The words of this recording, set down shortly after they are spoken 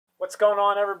What's going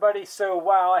on, everybody? So,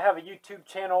 wow, I have a YouTube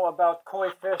channel about koi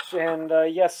fish and,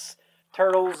 yes,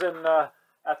 turtles and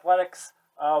athletics.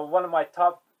 One of my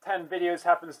top 10 videos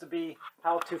happens to be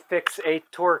how to fix a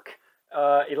Tork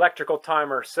electrical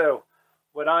timer. So,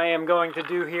 what I am going to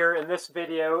do here in this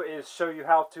video is show you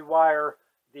how to wire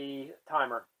the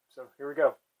timer. So, here we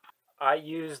go. I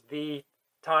use the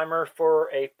timer for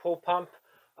a pull pump,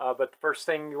 but the first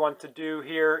thing you want to do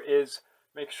here is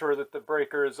make sure that the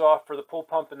breaker is off for the pull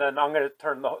pump, and then I'm going to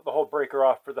turn the whole breaker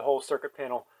off for the whole circuit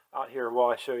panel out here while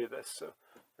I show you this. So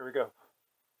here we go.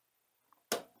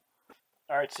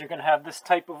 Alright, so you're going to have this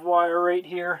type of wire right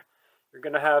here. You're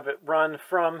going to have it run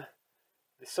from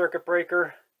the circuit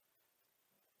breaker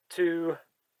to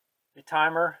the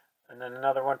timer, and then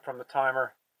another one from the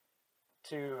timer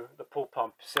to the pull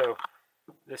pump. So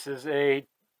this is a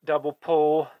double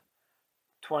pole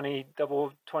 20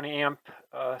 amp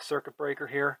circuit breaker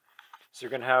here. So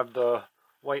you're going to have the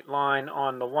white line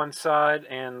on the one side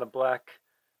and the black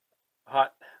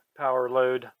hot power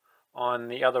load on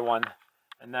the other one.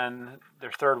 And then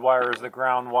their third wire is the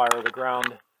ground wire. The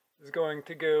ground is going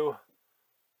to go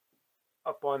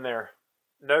up on there.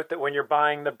 Note that when you're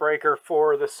buying the breaker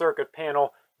for the circuit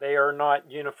panel, they are not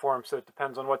uniform, so it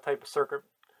depends on what type of circuit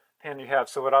panel you have.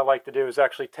 So what I like to do is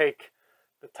actually take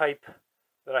the type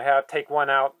that I have, take one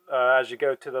out as you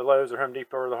go to the Lowe's or Home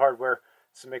Depot or the hardware,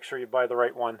 so make sure you buy the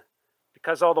right one.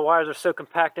 Because all the wires are so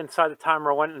compact inside the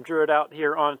timer, I went and drew it out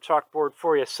here on a chalkboard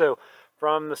for you. So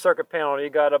from the circuit panel,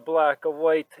 you got a black, a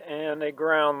white, and a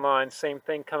ground line. Same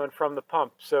thing coming from the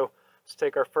pump. So let's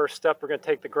take our first step. We're going to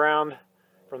take the ground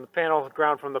from the panel,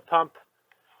 ground from the pump,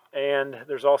 and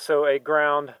there's also a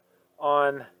ground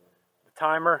on the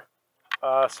timer. So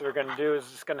what we're going to do is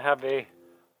just going to have a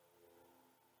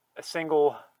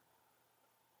single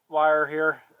wire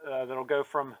here that'll go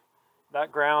from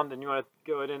that ground, and you want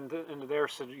to go it into there,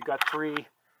 so you got three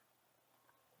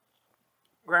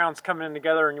grounds coming in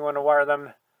together, and you want to wire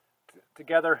them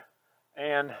together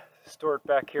and store it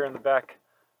back here in the back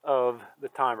of the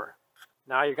timer.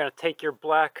 Now you're going to take your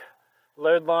black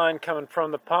load line coming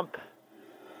from the pump,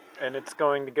 and it's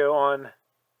going to go on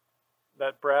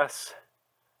that brass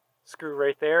screw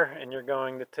right there, and you're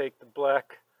going to take the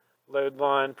black load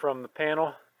line from the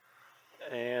panel,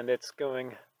 and it's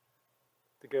going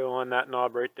to go on that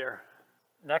knob right there.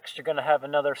 Next, you're going to have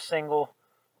another single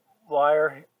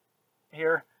wire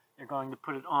here. You're going to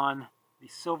put it on the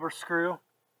silver screw,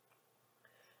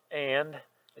 and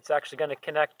it's actually going to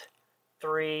connect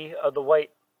three of the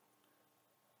white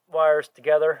wires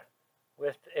together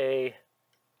with a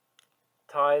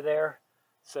tie there.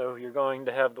 So you're going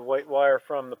to have the white wire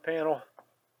from the panel,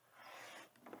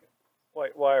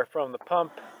 white wire from the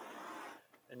pump,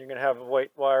 and you're going to have a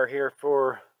white wire here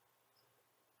for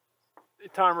the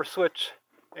timer switch,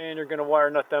 and you're going to wire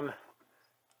nut them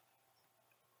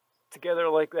together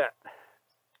like that.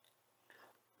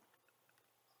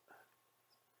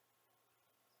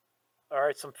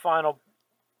 Alright, some final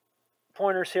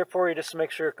pointers here for you just to make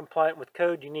sure you're compliant with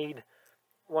code. You need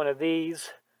one of these.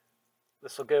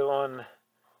 This will go on,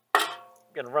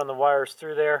 going to run the wires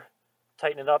through there,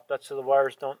 tighten it up, that's so the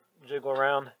wires don't jiggle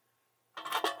around.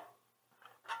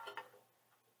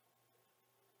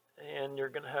 And you're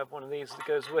going to have one of these that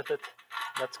goes with it.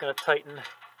 That's going to tighten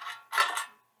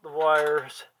the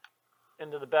wires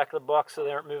into the back of the box so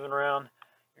they aren't moving around.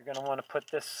 You're going to want to put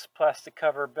this plastic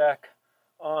cover back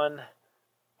on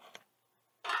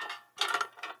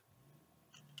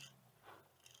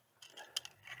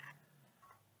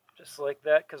just like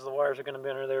that, because the wires are going to be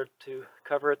under there to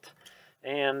cover it.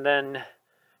 And then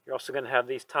you're also going to have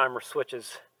these timer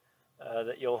switches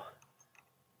that you'll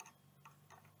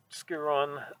screw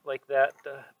on like that,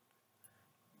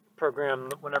 program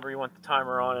whenever you want the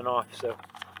timer on and off. So,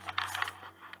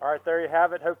 alright, there you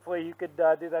have it. Hopefully you could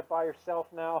do that by yourself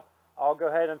now. I'll go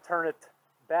ahead and turn it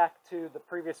back to the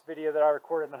previous video that I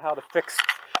recorded on how to fix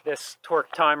this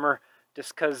Tork timer,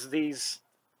 just because these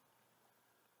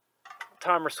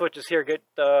timer switches here get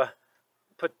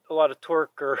put a lot of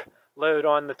torque or load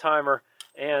on the timer,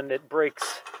 and it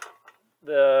breaks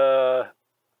the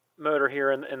motor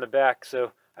here in the back.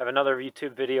 So I have another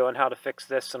YouTube video on how to fix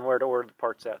this and where to order the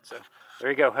parts at. So there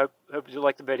you go. Hope you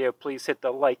like the video. Please hit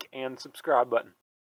the like and subscribe button.